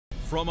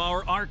From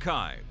our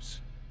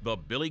archives, the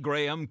Billy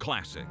Graham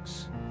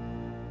Classics.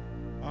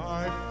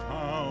 I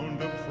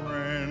found a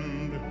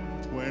friend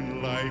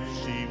when life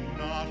seemed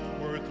not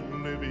worth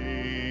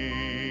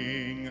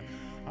living.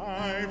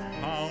 I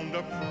found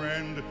a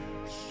friend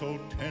so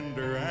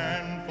tender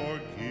and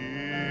forgiving.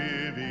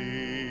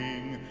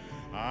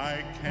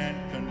 I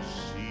can't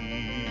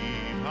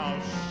conceive how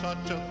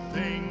such a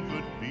thing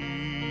could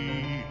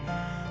be,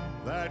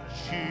 that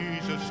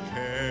Jesus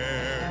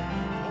cared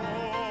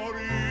for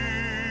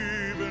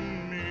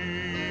even me.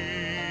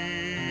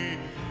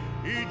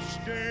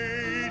 Each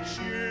day, each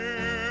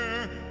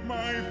year,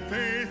 my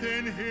faith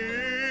in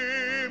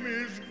Him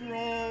is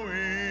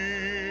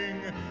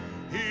growing.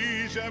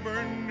 He's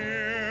ever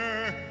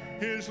near,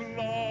 His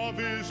love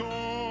is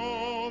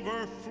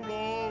overflowing.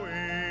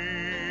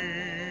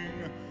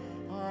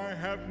 I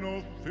have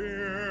no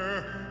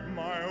fear,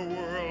 my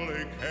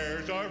worldly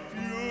cares are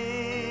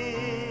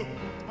few.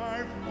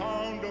 I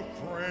found a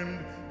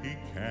friend, He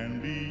can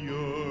be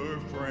your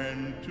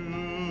friend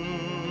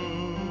too.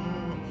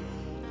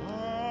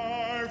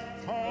 I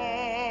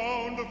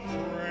found a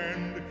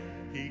friend,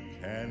 He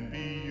can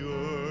be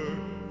your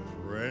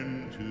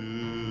friend too.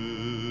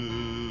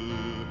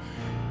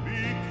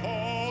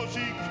 Because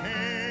He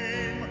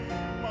came,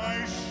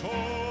 my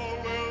soul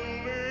will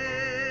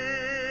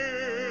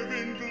live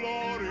in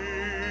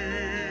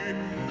glory.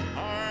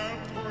 I'll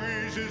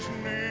praise His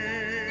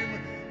name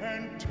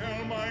and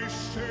tell my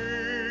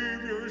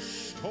Savior's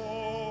story.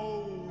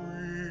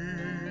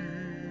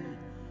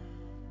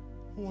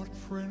 What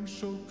friend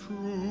so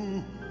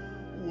true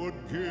would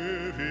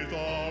give His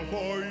all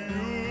for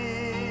you?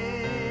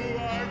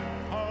 I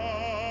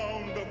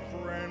found a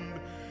friend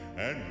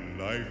and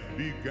life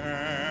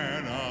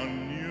began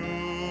anew.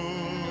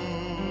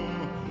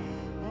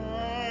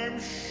 I'm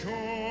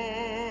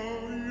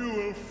sure you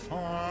will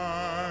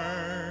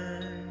find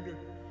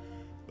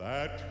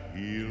that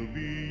He'll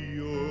be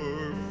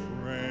your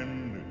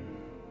friend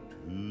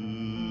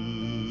too.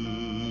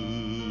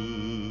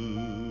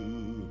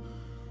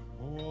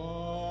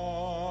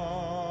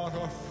 What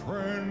a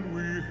friend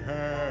we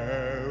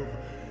have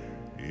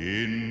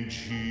in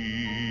Jesus.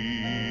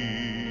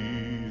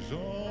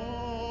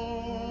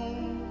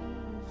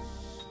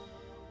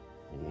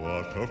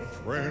 What a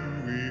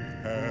friend we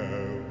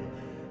have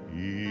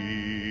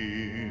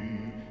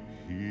in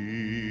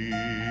Him.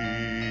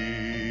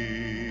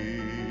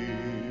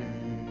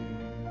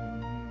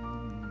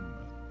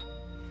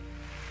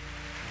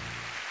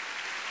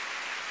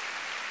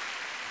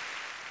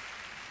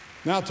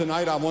 Now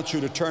tonight I want you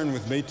to turn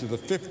with me to the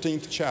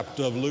 15th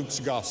chapter of Luke's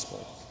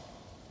Gospel.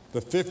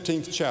 The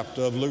 15th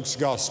chapter of Luke's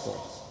Gospel.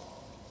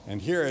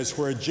 And here is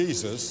where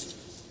Jesus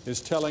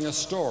is telling a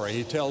story.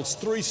 He tells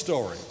three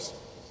stories.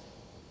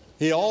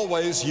 He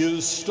always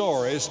used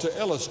stories to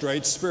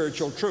illustrate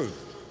spiritual truth.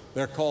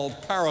 They're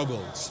called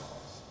parables.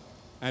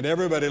 And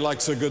everybody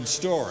likes a good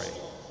story.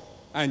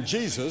 And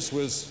Jesus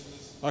was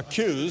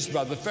accused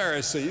by the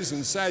Pharisees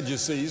and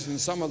Sadducees and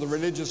some of the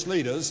religious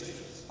leaders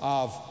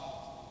of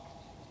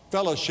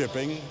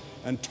fellowshipping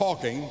and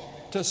talking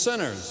to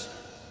sinners.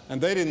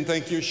 And they didn't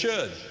think you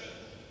should.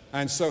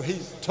 And so he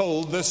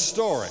told this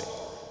story.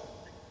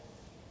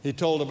 He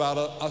told about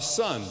a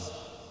son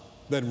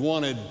that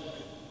wanted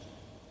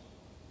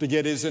to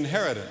get his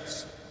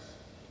inheritance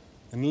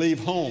and leave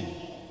home.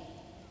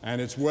 And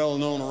it's well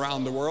known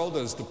around the world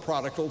as the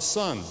prodigal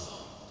son.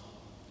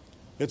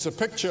 It's a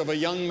picture of a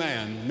young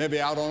man, maybe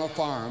out on a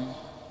farm.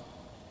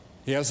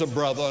 He has a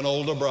brother, an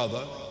older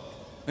brother,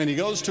 and he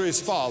goes to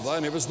his father,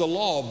 and it was the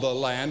law of the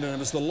land, and it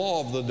was the law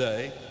of the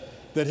day,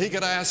 that he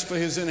could ask for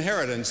his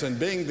inheritance. And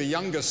being the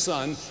youngest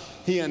son,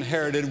 he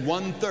inherited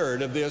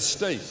 1/3 of the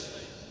estate.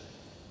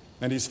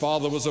 And his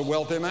father was a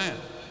wealthy man.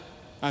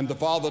 And the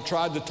father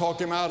tried to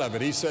talk him out of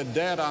it. He said,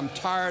 "Dad, I'm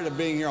tired of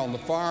being here on the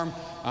farm.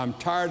 I'm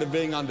tired of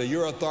being under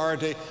your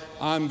authority.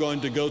 I'm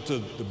going to go to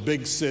the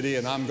big city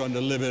and I'm going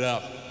to live it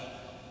up."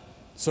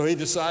 So he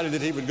decided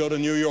that he would go to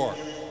New York,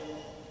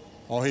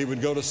 or he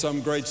would go to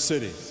some great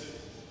city.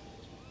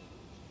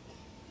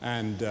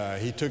 And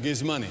he took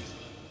his money.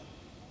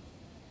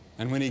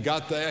 And when he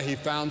got there, he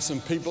found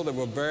some people that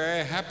were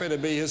very happy to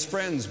be his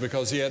friends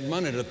because he had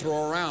money to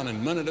throw around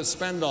and money to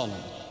spend on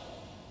them.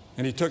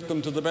 And he took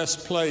them to the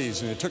best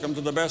plays, and he took them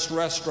to the best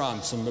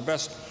restaurants and the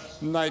best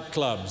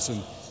nightclubs,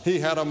 and he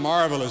had a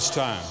marvelous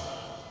time.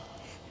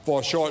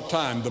 For a short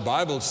time, the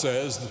Bible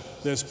says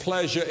there's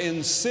pleasure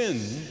in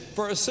sin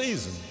for a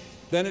season.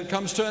 Then it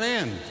comes to an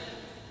end.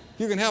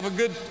 You can have a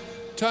good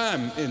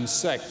time in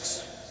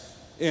sex,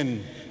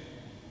 in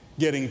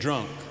getting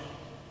drunk,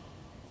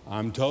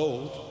 I'm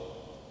told.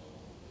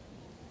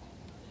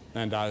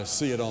 And I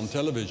see it on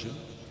television.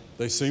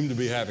 They seem to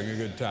be having a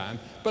good time.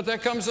 But there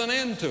comes an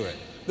end to it.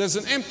 There's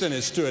an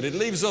emptiness to it. It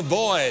leaves a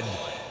void.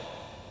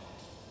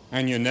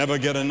 And you never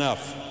get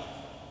enough.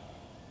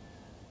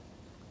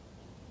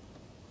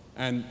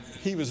 And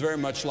he was very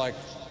much like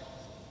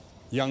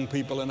young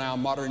people in our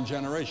modern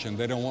generation.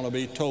 They don't want to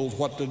be told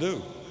what to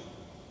do.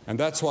 And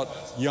that's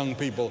what young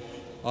people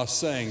are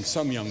saying.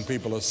 Some young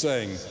people are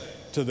saying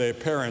to their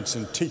parents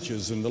and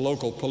teachers and the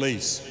local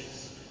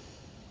police.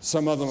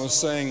 Some of them are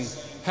saying,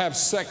 have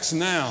sex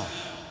now.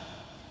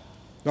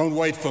 Don't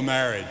wait for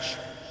marriage.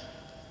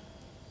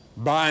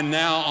 Buy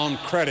now on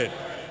credit.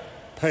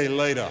 Pay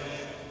later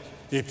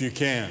if you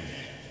can.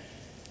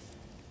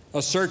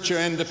 Assert your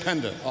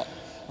independence.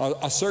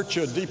 Assert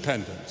your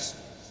dependence.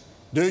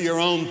 Do your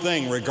own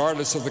thing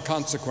regardless of the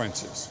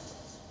consequences.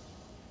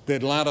 The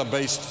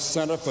Atlanta-based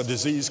Center for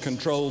Disease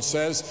Control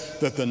says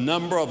that the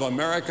number of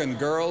American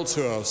girls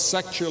who are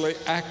sexually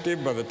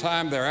active by the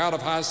time they're out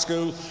of high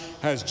school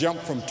has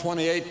jumped from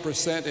 28%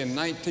 in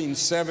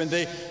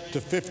 1970 to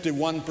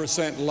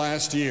 51%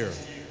 last year.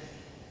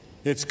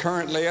 It's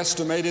currently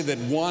estimated that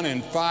 1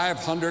 in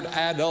 500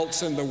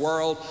 adults in the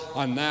world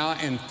are now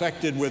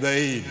infected with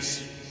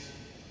AIDS.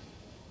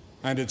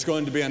 And it's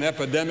going to be an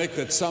epidemic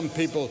that some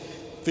people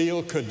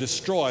feel could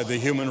destroy the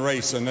human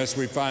race unless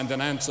we find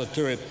an answer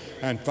to it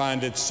and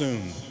find it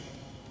soon.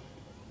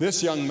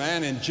 This young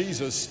man in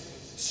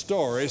Jesus'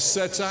 story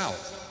sets out.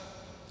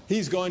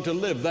 He's going to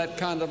live that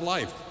kind of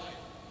life.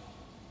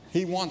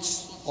 He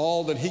wants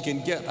all that he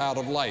can get out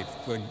of life,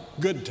 the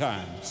good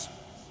times.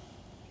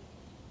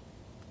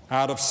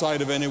 Out of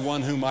sight of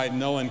anyone who might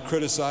know and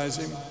criticize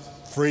him,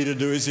 free to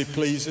do as he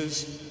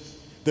pleases.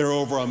 There are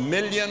over 1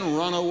 million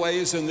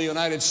runaways in the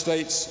United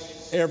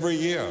States every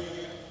year.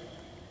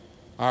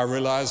 I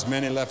realize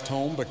many left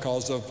home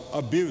because of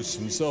abuse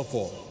and so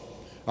forth.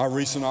 A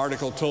recent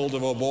article told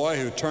of a boy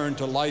who turned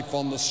to life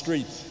on the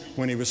street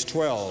when he was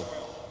 12.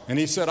 And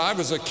he said, I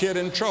was a kid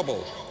in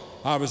trouble.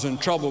 I was in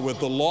trouble with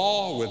the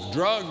law, with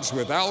drugs,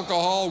 with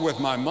alcohol, with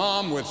my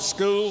mom, with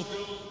school.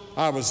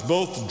 I was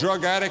both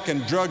drug addict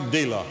and drug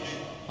dealer.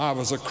 I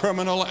was a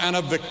criminal and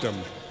a victim.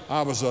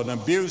 I was an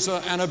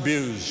abuser and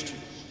abused.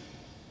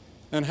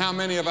 And how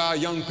many of our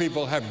young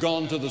people have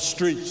gone to the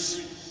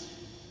streets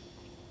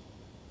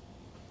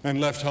and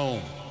left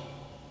home?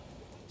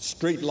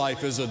 Street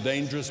life is a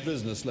dangerous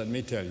business, let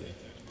me tell you.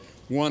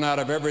 1 out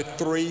of every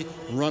 3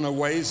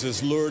 runaways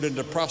is lured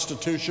into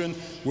prostitution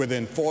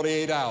within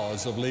 48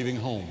 hours of leaving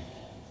home.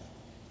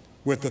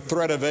 With the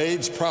threat of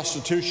AIDS,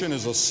 prostitution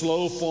is a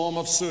slow form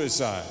of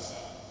suicide.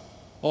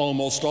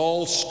 Almost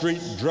all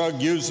street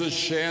drug users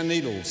share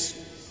needles.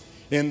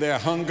 In their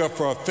hunger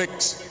for a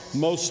fix,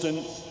 most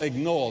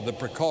ignore the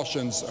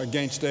precautions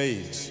against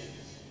AIDS.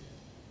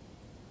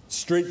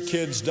 Street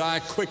kids die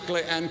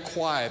quickly and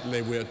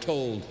quietly, we're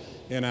told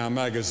in our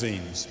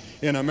magazines.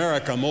 In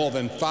America, more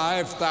than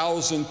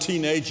 5,000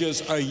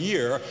 teenagers a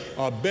year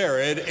are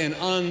buried in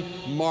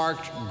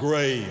unmarked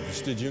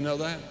graves. Did you know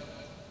that?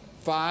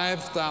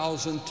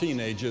 5,000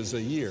 teenagers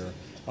a year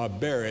are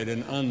buried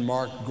in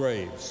unmarked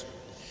graves.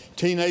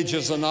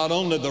 Teenagers are not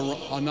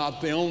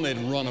the only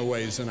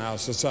runaways in our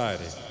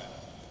society.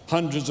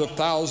 Hundreds of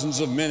thousands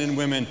of men and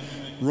women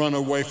run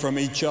away from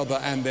each other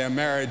and their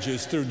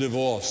marriages through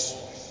divorce.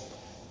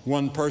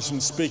 One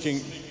person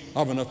speaking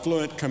of an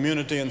affluent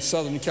community in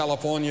Southern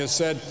California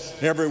said,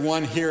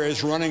 everyone here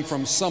is running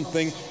from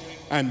something,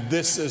 and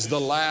this is the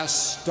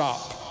last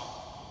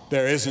stop.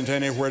 There isn't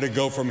anywhere to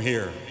go from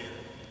here.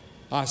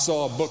 I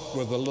saw a book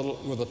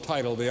with a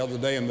title the other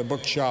day in the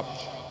bookshop,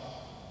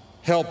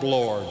 Help,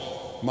 Lord,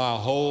 My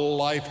Whole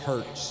Life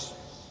Hurts.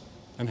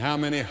 And how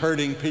many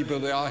hurting people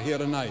there are here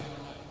tonight.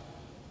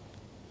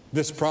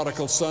 This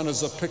prodigal son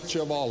is a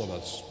picture of all of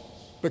us,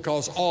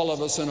 because all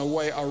of us in a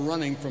way are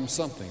running from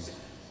something.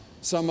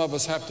 Some of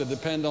us have to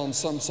depend on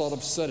some sort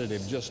of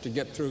sedative just to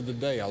get through the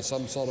day, or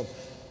some sort of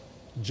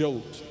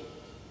jolt,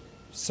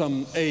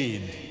 some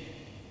aid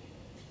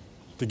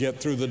to get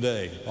through the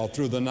day or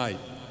through the night.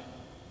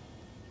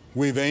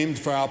 We've aimed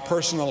for our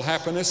personal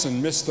happiness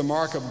and missed the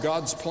mark of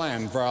God's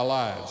plan for our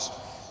lives.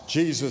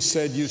 Jesus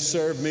said, you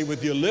serve me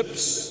with your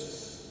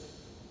lips,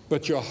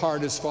 but your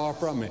heart is far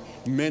from me.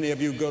 Many of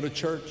you go to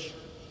church.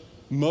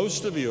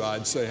 Most of you,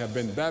 I'd say, have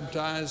been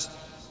baptized,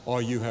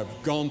 or you have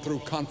gone through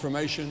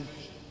confirmation.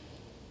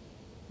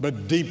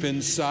 But deep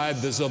inside,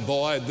 there's a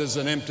void, there's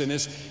an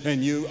emptiness,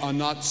 and you are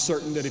not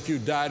certain that if you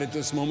died at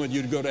this moment,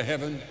 you'd go to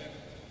heaven.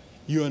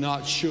 You are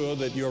not sure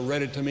that you're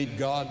ready to meet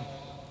God.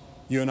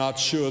 You're not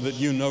sure that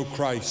you know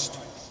Christ.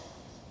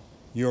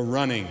 You're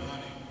running.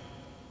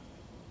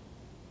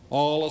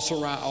 All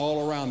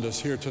around us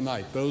here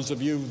tonight, those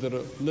of you that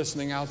are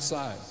listening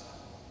outside,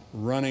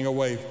 running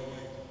away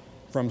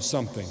from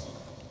something.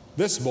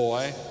 This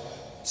boy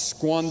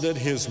squandered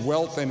his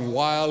wealth in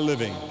wild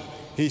living.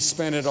 He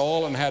spent it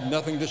all and had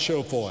nothing to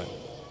show for it.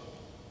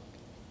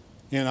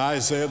 In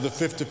Isaiah, the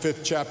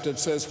 55th chapter, it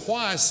says,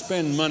 why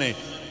spend money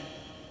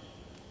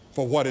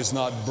for what is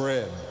not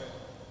bread,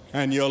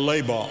 and your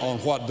labor on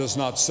what does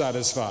not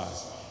satisfy?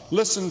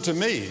 Listen to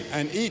me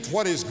and eat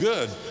what is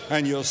good,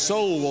 and your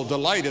soul will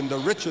delight in the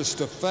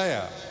richest of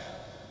fare.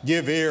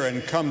 Give ear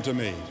and come to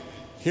me.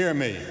 Hear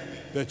me,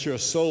 that your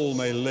soul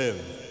may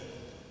live.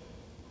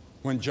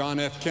 When John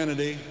F.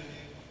 Kennedy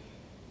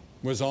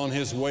was on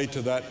his way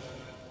to that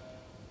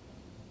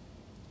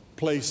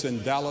place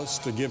in Dallas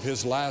to give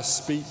his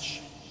last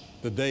speech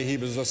the day he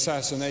was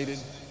assassinated,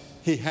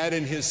 he had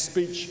in his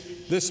speech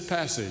this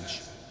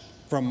passage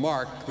from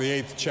Mark,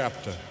 the 8th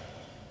chapter.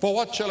 For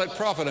what shall it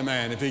profit a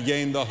man if he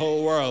gain the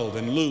whole world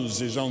and lose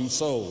his own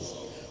soul?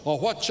 Or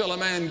what shall a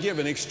man give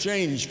in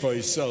exchange for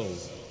his soul?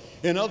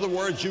 In other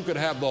words, you could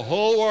have the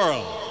whole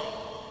world.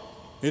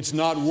 It's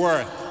not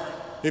worth,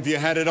 if you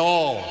had it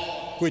all,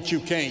 which you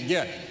can't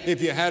get.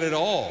 If you had it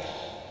all,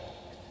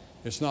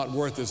 it's not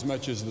worth as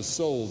much as the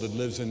soul that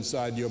lives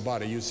inside your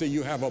body. You see,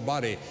 you have a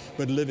body,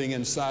 but living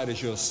inside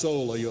is your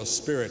soul or your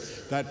spirit,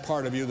 that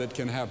part of you that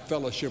can have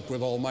fellowship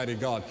with Almighty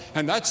God.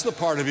 And that's the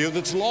part of you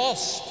that's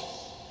lost.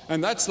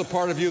 And that's the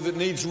part of you that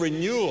needs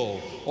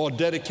renewal or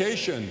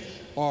dedication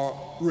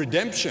or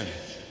redemption.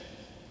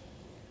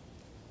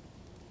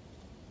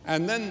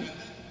 And then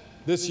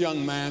this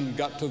young man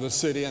got to the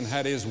city and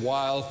had his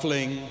wild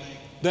fling.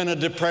 Then a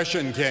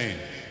depression came.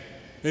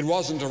 It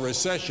wasn't a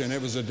recession,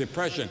 it was a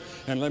depression.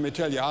 And let me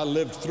tell you, I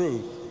lived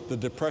through the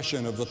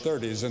depression of the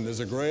 30s, and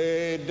there's a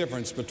great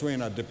difference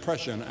between a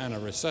depression and a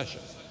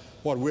recession.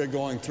 What we're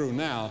going through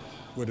now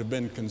would have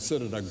been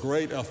considered a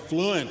great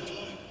affluent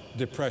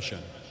depression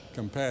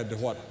compared to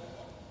what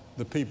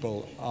the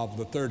people of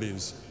the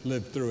 30s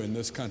lived through in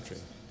this country.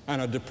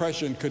 And a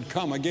depression could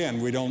come again,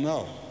 we don't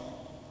know.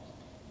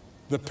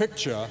 The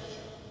picture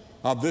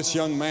of this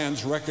young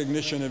man's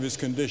recognition of his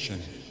condition.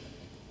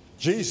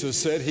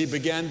 Jesus said he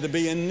began to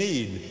be in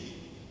need.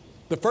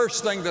 The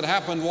first thing that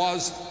happened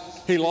was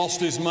he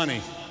lost his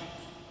money.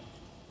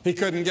 He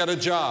couldn't get a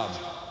job.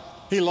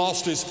 He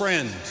lost his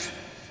friends.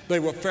 They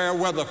were fair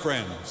weather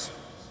friends.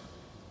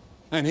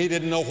 And he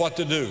didn't know what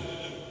to do.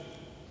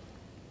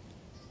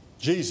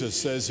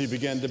 Jesus says he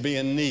began to be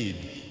in need.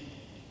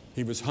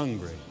 He was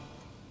hungry.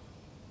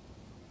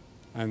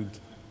 And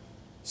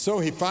so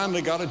he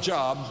finally got a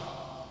job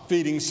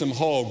feeding some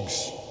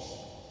hogs.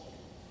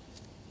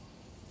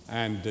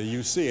 And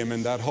you see him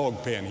in that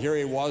hog pen. Here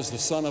he was, the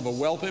son of a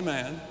wealthy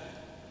man.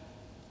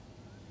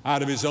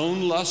 Out of his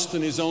own lust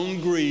and his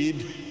own greed,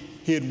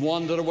 he had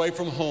wandered away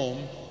from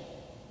home.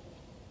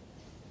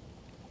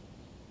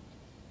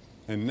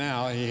 And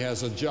now he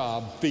has a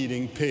job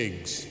feeding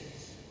pigs.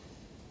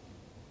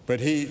 But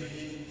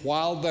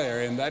while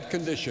there in that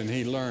condition,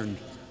 he learned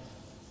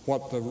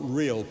what the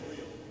real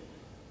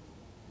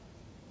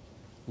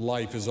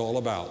life is all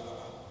about.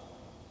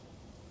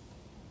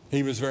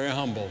 He was very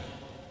humble.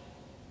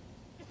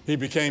 He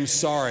became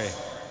sorry.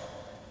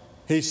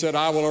 He said,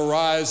 I will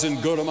arise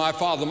and go to my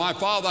father. My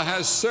father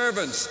has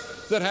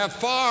servants that have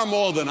far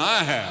more than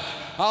I have.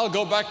 I'll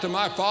go back to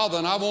my father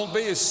and I won't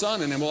be his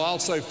son anymore. I'll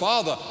say,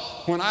 Father,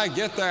 when I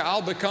get there,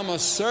 I'll become a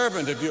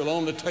servant if you'll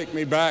only take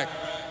me back.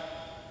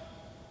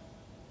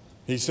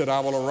 He said, I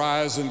will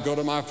arise and go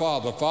to my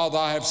father. Father,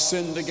 I have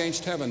sinned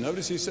against heaven.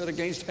 Notice he said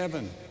against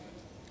heaven.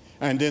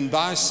 And in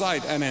thy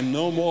sight, and am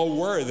no more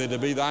worthy to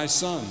be thy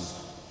son.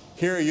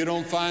 Here you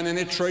don't find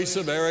any trace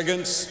of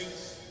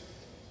arrogance,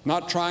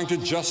 not trying to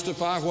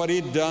justify what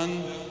he'd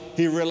done.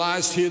 He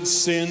realized he had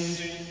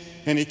sinned,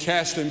 and he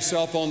cast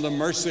himself on the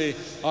mercy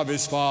of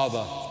his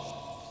Father.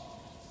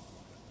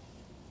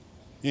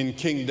 In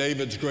King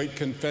David's great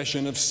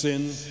confession of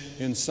sin,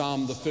 in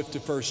Psalm the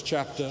 51st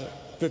chapter,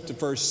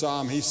 51st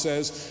Psalm, he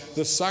says,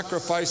 the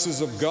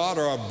sacrifices of God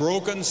are a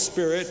broken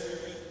spirit,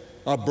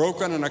 a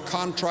broken and a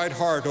contrite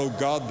heart, O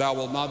God, thou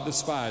wilt not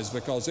despise.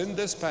 Because in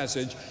this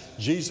passage,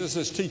 Jesus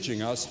is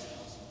teaching us,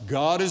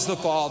 God is the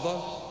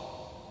Father.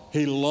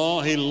 He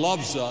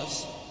loves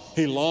us.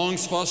 He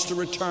longs for us to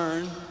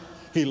return.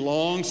 He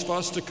longs for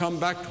us to come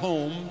back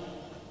home.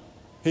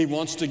 He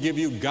wants to give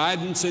you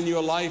guidance in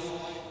your life.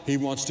 He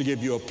wants to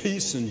give you a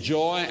peace and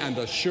joy and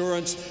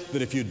assurance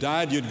that if you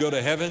died, you'd go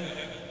to heaven.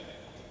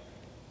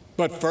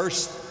 But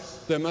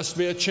first, there must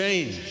be a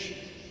change.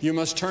 You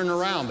must turn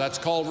around. That's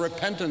called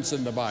repentance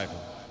in the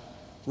Bible.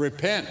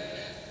 Repent,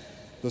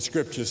 the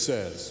Scripture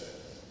says.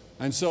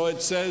 And so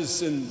it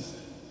says,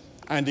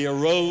 and he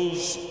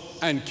arose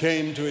and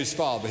came to his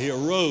father. He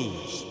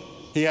arose.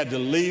 He had to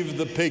leave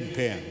the pig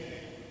pen.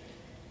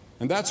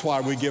 And that's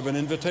why we give an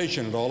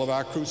invitation at all of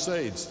our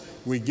crusades.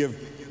 We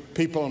give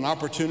people an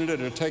opportunity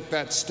to take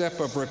that step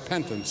of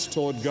repentance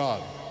toward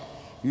God.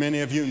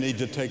 Many of you need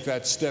to take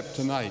that step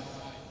tonight.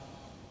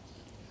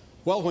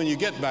 Well, when you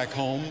get back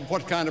home,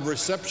 what kind of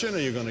reception are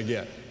you going to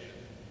get?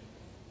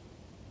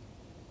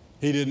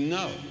 He didn't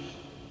know.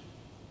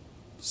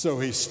 So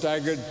he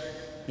staggered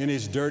in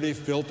his dirty,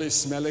 filthy,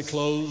 smelly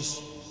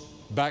clothes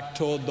back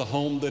toward the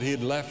home that he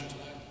had left.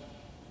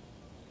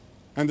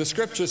 And the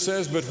Scripture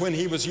says, but when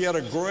he was yet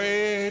a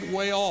great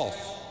way off,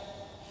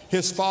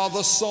 his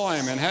father saw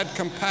him and had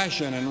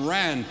compassion and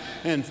ran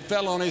and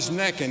fell on his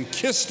neck and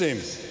kissed him.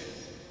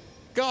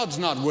 God's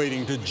not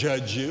waiting to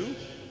judge you.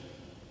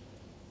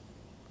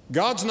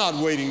 God's not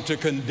waiting to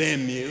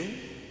condemn you.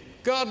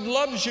 God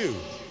loves you.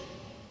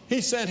 He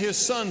sent his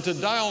son to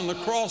die on the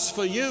cross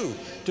for you,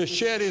 to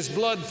shed his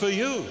blood for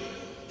you.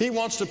 He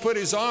wants to put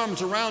his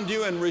arms around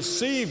you and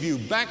receive you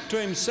back to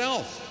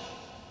himself.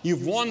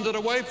 You've wandered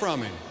away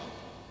from him.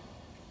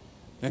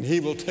 And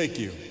he will take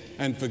you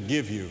and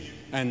forgive you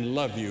and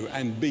love you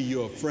and be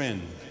your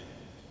friend.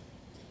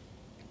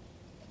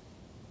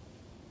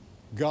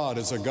 God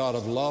is a God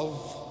of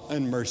love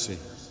and mercy.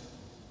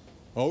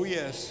 Oh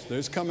yes,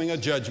 there's coming a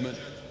judgment.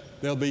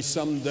 There'll be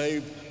some day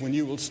when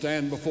you will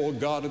stand before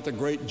God at the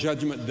great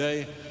judgment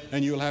day,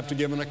 and you'll have to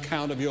give an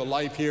account of your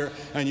life here,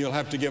 and you'll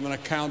have to give an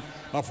account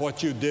of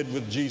what you did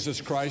with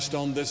Jesus Christ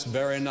on this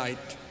very night,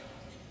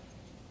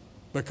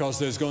 because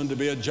there's going to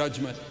be a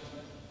judgment.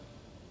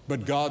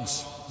 But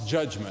God's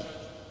judgment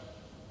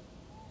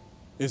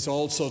is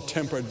also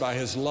tempered by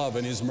His love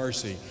and His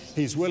mercy.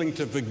 He's willing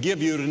to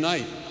forgive you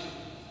tonight.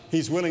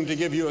 He's willing to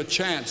give you a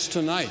chance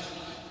tonight.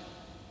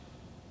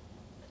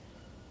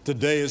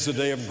 Today is the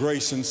day of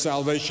grace and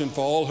salvation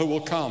for all who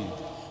will come,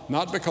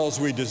 not because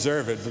we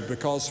deserve it, but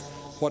because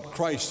what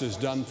Christ has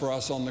done for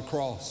us on the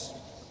cross.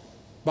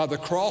 By the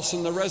cross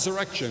and the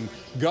resurrection,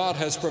 God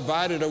has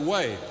provided a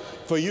way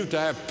for you to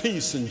have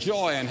peace and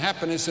joy and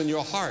happiness in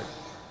your heart.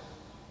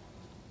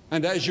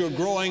 And as you're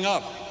growing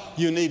up,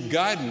 you need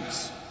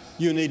guidance,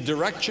 you need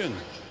direction.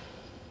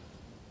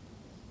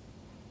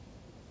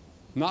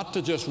 Not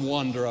to just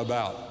wander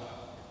about,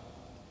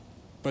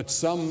 but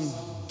some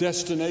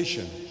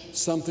destination,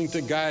 something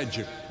to guide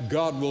you.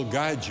 God will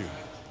guide you.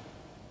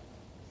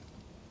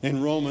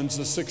 In Romans,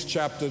 the 6th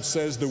chapter, it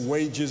says, the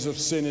wages of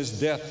sin is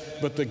death,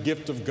 but the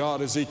gift of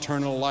God is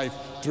eternal life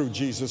through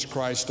Jesus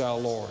Christ our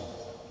Lord.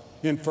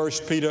 In 1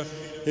 Peter,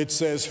 it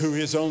says, who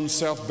His own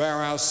self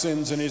bare our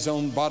sins in His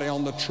own body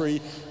on the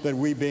tree, that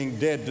we being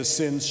dead to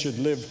sins should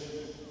live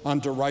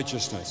unto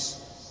righteousness.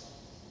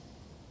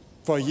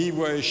 For ye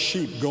were as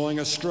sheep going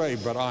astray,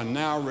 but are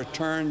now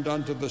returned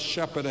unto the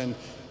shepherd and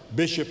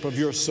bishop of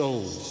your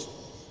souls.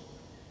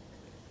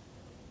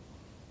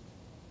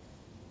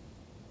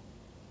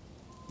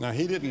 Now,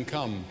 He didn't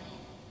come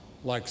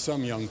like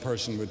some young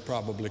person would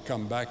probably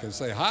come back and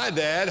say, hi,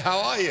 Dad, how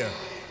are you?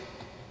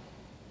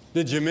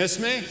 Did you miss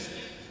me?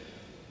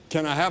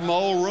 Can I have my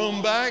old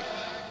room back?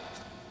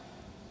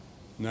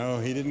 No,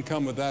 He didn't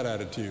come with that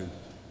attitude.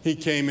 He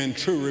came in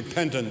true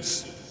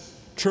repentance.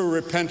 True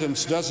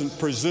repentance doesn't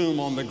presume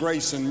on the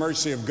grace and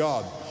mercy of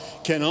God.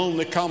 Can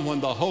only come when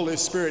the Holy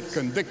Spirit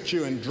convicts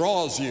you and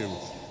draws you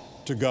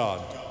to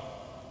God.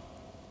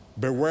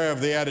 Beware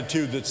of the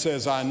attitude that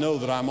says, I know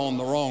that I'm on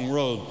the wrong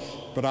road,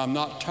 but I'm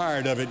not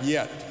tired of it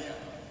yet.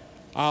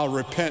 I'll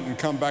repent and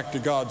come back to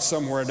God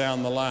somewhere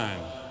down the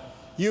line.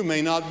 You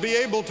may not be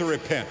able to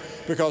repent,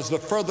 because the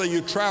further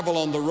you travel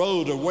on the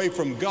road away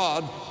from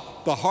God,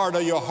 the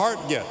harder your heart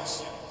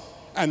gets.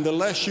 And the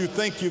less you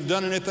think you've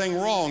done anything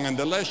wrong, and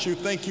the less you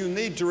think you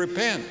need to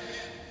repent.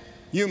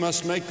 You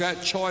must make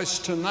that choice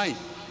tonight.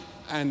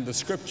 And the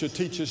Scripture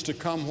teaches to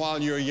come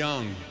while you're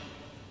young.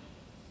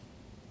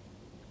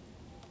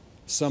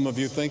 Some of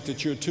you think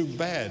that you're too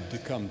bad to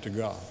come to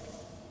God,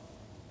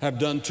 have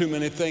done too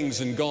many things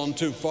and gone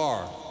too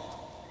far.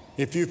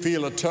 If you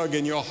feel a tug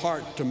in your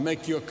heart to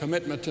make your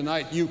commitment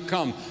tonight, you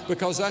come,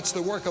 because that's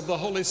the work of the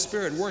Holy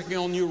Spirit working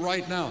on you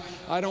right now.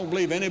 I don't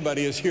believe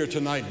anybody is here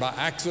tonight by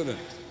accident.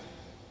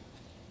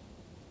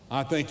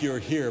 I think you're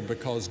here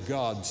because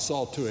God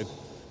saw to it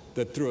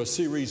that through a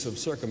series of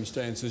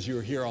circumstances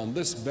you're here on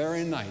this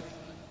very night.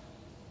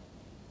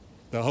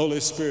 The Holy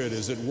Spirit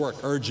is at work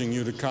urging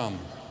you to come.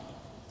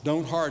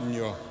 Don't harden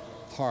your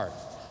heart.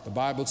 The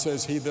Bible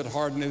says, he that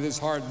hardeneth his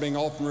heart, being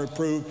often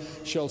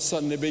reproved, shall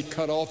suddenly be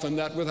cut off, and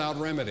that without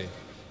remedy.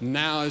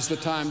 Now is the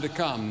time to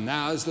come.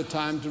 Now is the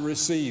time to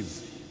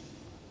receive.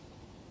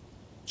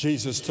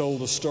 Jesus told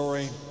the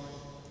story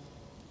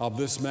of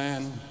this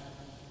man,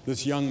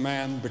 this young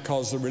man,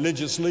 because the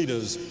religious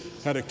leaders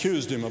had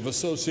accused him of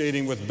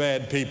associating with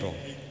bad people.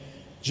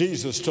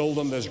 Jesus told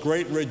them there's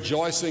great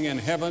rejoicing in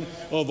heaven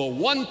over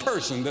one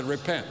person that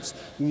repents.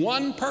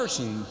 One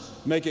person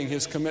making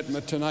his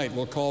commitment tonight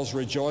will cause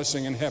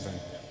rejoicing in heaven.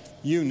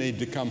 You need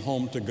to come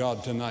home to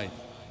God tonight.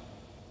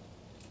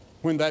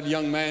 When that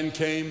young man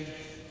came,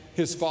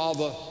 his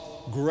father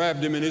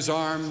grabbed him in his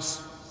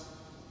arms,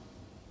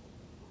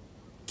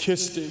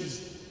 kissed him,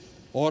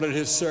 ordered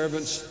his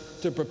servants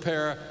to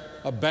prepare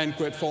a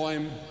banquet for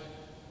him,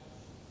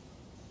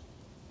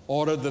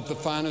 ordered that the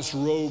finest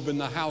robe in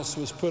the house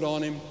was put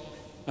on him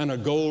and a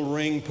gold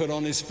ring put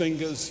on his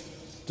fingers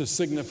to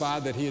signify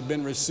that he had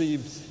been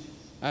received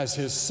as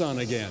his son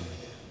again.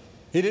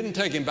 He didn't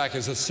take him back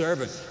as a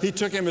servant. He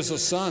took him as a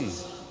son.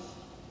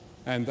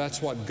 And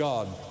that's what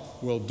God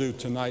will do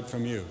tonight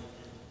from you.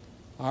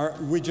 Our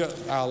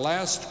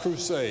last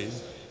crusade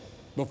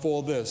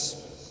before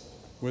this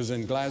was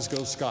in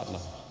Glasgow,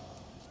 Scotland.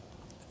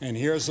 And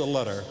here's a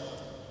letter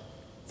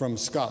from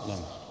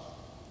Scotland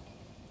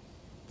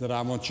that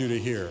I want you to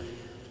hear.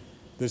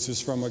 This is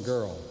from a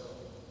girl.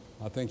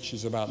 I think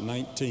she's about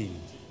 18.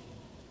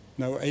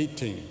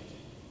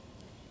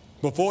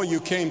 Before you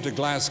came to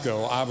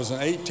Glasgow, I was an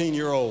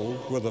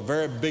 18-year-old with a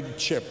very big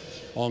chip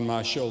on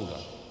my shoulder.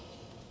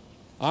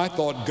 I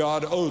thought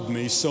God owed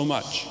me so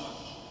much.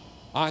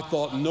 I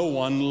thought no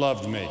one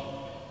loved me.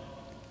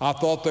 I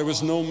thought there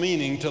was no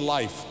meaning to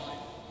life.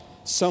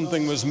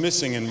 Something was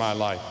missing in my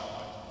life.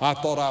 I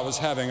thought I was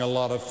having a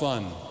lot of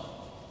fun.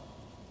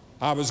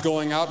 I was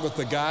going out with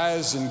the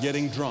guys and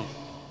getting drunk.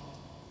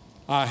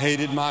 I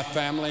hated my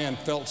family and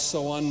felt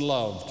so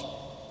unloved.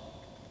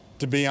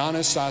 To be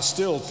honest, I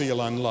still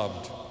feel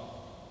unloved.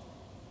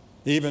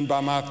 Even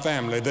by my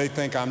family, they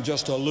think I'm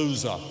just a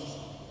loser.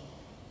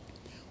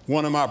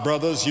 One of my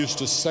brothers used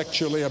to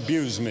sexually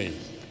abuse me.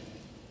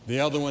 The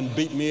other one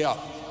beat me up.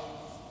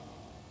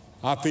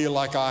 I feel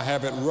like I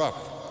have it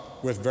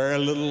rough with very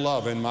little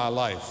love in my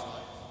life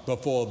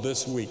before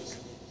this week.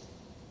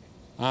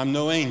 I'm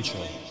no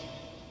angel.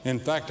 In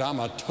fact, I'm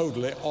a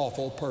totally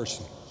awful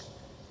person.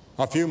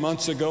 A few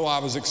months ago, I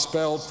was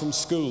expelled from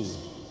school,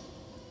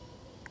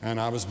 and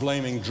I was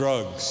blaming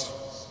drugs.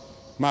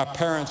 My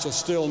parents are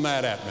still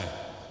mad at me.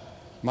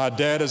 My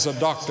dad is a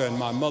doctor and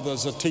my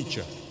mother's a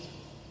teacher.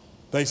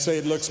 They say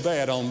it looks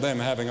bad on them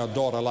having a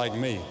daughter like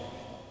me.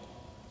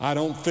 I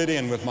don't fit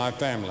in with my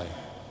family.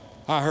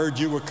 I heard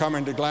you were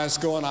coming to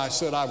Glasgow, and I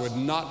said I would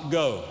not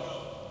go.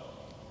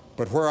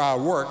 But where I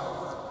work,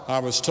 I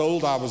was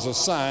told I was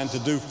assigned to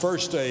do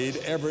first aid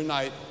every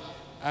night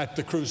at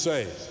the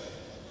crusade.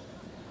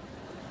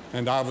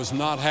 And I was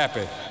not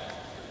happy.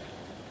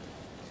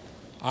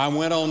 I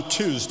went on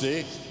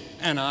Tuesday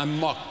and I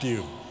mocked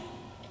you.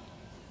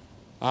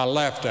 I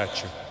laughed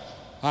at you.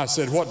 I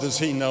said, what does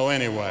he know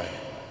anyway?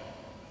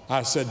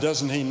 I said,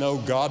 doesn't he know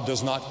God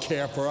does not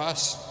care for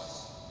us?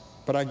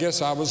 But I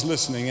guess I was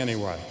listening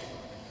anyway.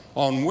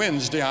 On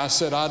Wednesday, I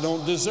said, I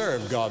don't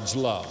deserve God's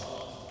love.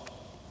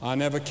 I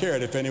never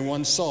cared if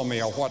anyone saw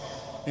me or what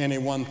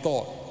anyone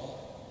thought.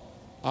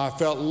 I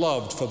felt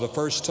loved for the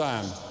first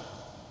time.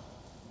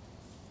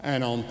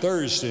 And on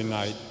Thursday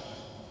night,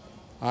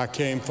 I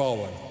came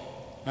forward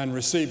and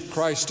received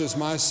Christ as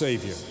my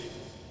Savior.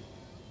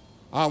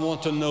 I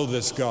want to know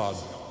this God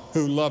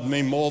who loved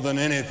me more than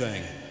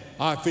anything.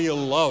 I feel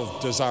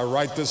loved as I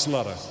write this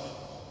letter.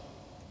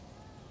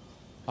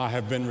 I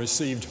have been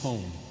received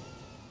home.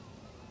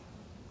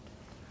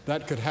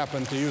 That could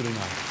happen to you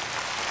tonight.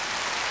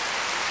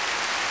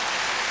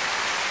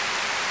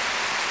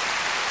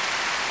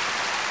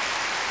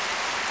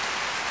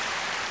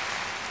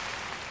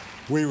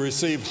 We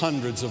receive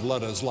hundreds of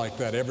letters like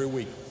that every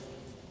week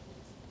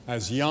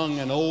as young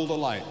and old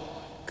alike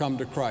come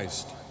to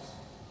Christ.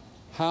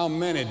 How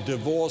many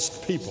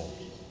divorced people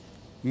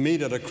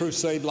meet at a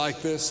crusade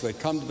like this? They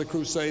come to the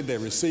crusade, they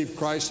receive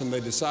Christ, and they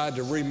decide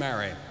to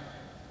remarry.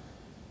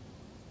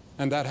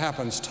 And that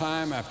happens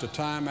time after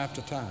time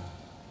after time.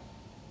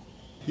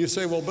 You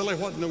say, well, Billy,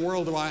 what in the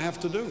world do I have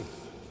to do?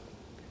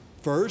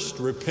 First,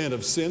 repent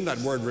of sin. That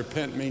word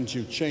repent means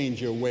you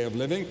change your way of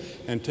living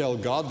and tell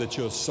God that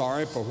you're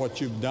sorry for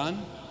what you've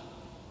done.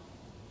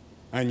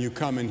 And you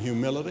come in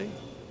humility.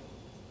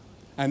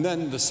 And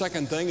then the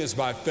second thing is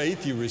by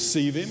faith you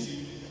receive Him.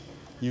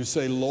 You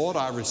say, Lord,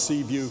 I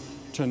receive you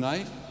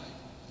tonight.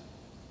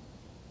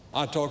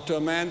 I talked to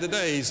a man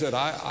today. He said,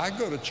 I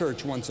go to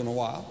church once in a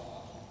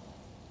while.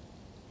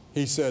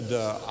 He said,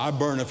 I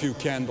burn a few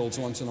candles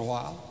once in a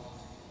while.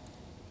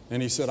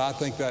 And he said, I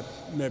think that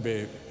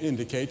maybe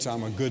indicates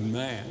I'm a good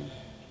man.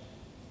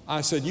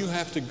 I said, you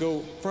have to go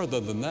further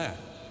than that.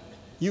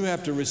 You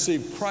have to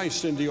receive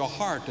Christ into your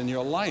heart and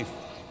your life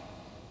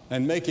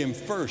and make Him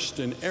first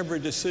in every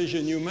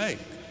decision you make.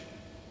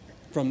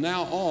 From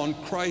now on,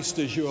 Christ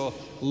is your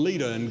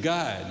leader and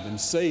guide and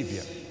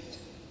Savior.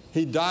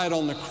 He died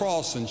on the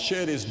cross and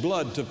shed His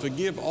blood to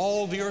forgive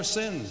all of your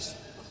sins.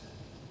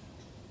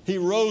 He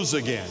rose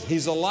again.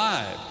 He's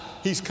alive.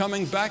 He's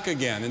coming back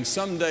again, and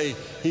someday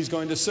He's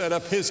going to set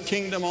up His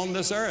kingdom on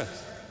this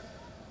earth.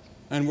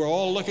 And we're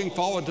all looking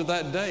forward to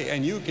that day,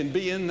 and you can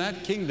be in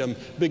that kingdom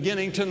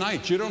beginning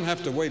tonight. You don't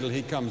have to wait till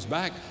He comes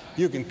back.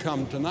 You can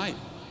come tonight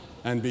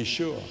and be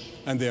sure.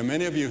 And there are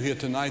many of you here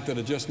tonight that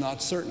are just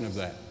not certain of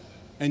that.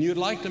 And you'd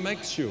like to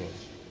make sure,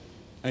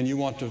 and you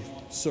want to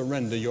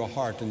surrender your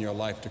heart and your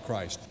life to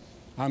Christ.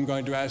 I'm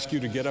going to ask you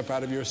to get up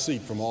out of your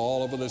seat from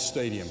all over this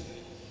stadium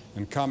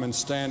and come and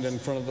stand in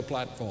front of the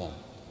platform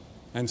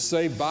and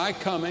say, by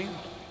coming,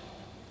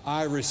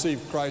 I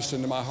receive Christ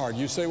into my heart.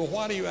 You say, well,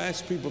 why do you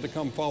ask people to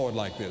come forward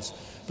like this?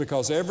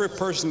 Because every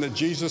person that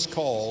Jesus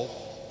called,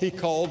 He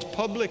called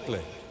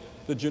publicly.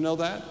 Did you know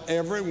that?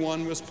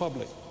 Everyone was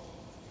public.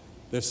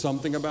 There's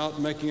something about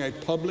making a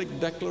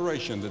public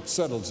declaration that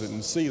settles it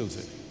and seals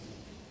it.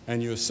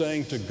 And you're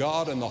saying to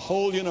God and the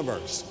whole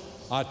universe,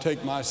 I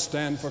take my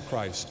stand for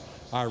Christ.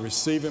 I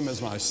receive Him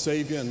as my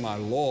Savior and my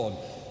Lord,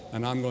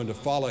 and I'm going to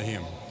follow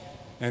Him.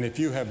 And if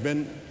you have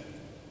been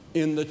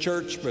in the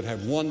church but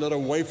have wandered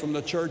away from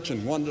the church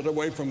and wandered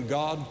away from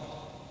God,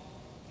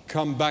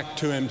 come back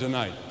to Him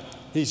tonight.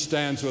 He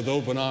stands with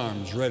open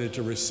arms ready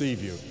to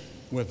receive you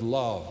with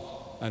love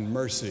and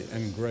mercy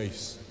and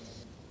grace.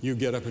 You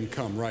get up and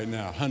come right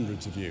now,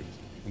 hundreds of you,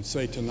 and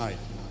say tonight,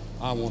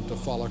 I want to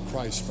follow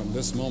Christ from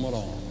this moment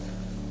on.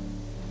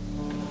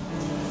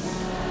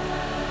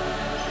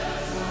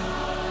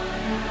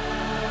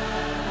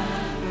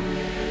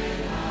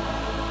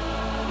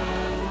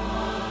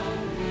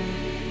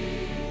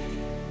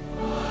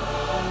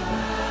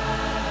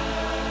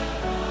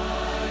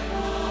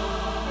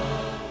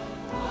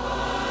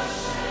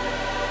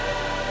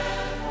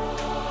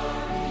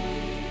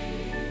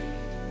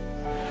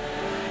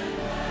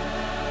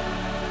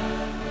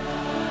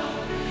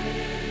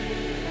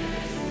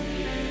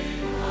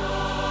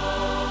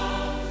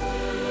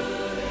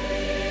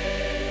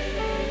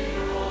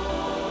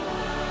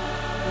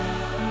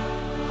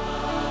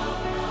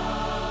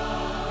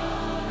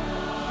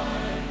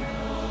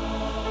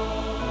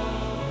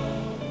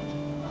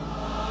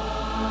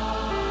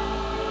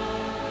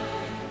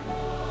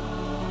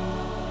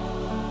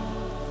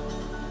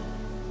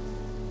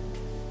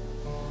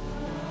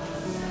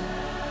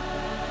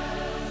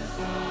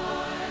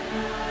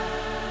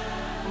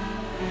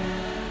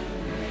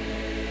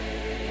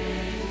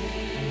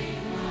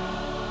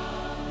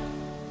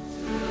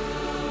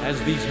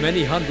 as these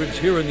many hundreds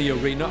here in the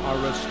arena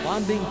are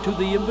responding to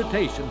the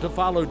invitation to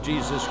follow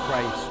Jesus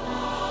Christ.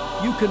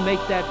 You can make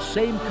that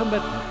same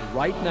commitment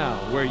right now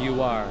where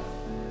you are.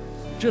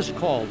 Just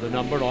call the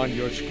number on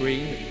your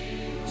screen.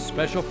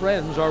 Special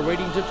friends are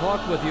waiting to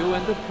talk with you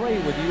and to pray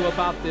with you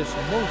about this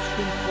most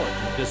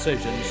important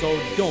decision, so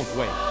don't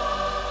wait.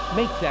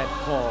 Make that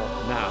call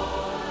now.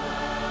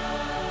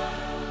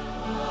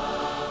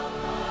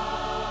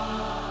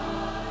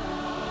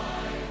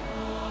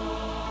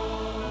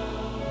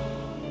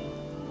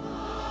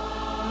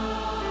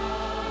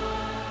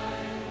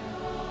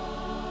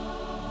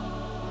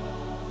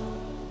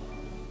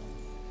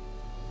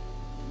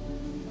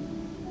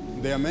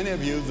 There are many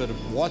of you that are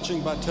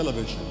watching by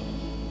television,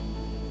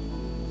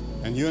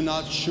 and you're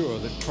not sure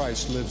that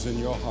Christ lives in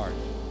your heart.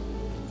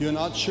 You're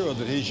not sure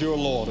that He's your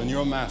Lord and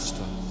your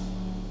Master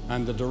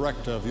and the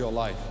director of your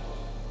life.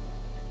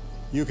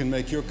 You can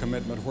make your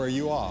commitment where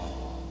you are.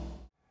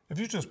 If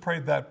you just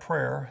prayed that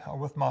prayer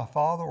with my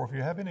Father, or if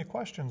you have any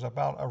questions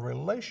about a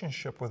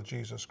relationship with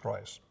Jesus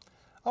Christ,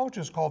 I would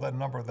just call that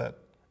number that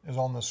is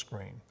on the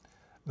screen.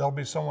 There'll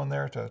be someone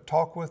there to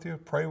talk with you,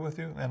 pray with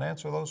you, and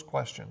answer those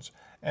questions.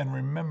 And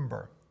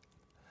remember,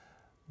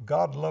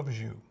 God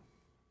loves you.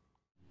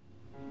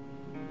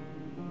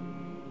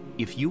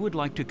 If you would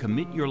like to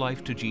commit your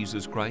life to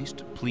Jesus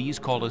Christ, please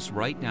call us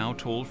right now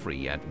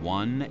toll-free at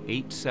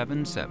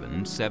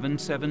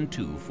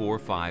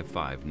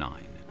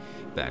 1-877-772-4559.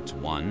 That's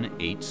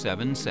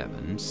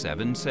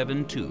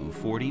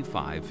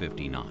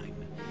 1-877-772-4559.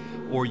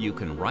 Or you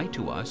can write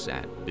to us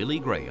at Billy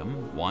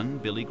Graham, 1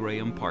 Billy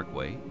Graham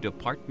Parkway,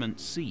 Department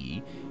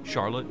C,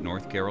 Charlotte,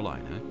 North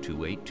Carolina,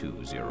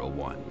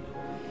 28201.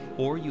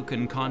 Or you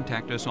can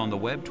contact us on the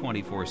web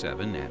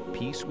 24/7 at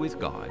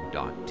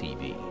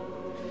peacewithgod.tv.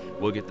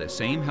 We'll get the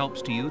same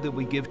helps to you that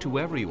we give to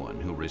everyone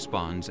who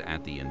responds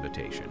at the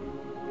invitation.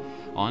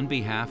 On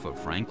behalf of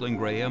Franklin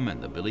Graham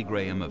and the Billy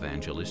Graham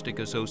Evangelistic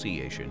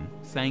Association,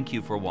 thank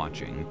you for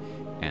watching,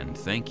 and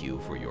thank you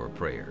for your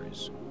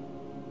prayers.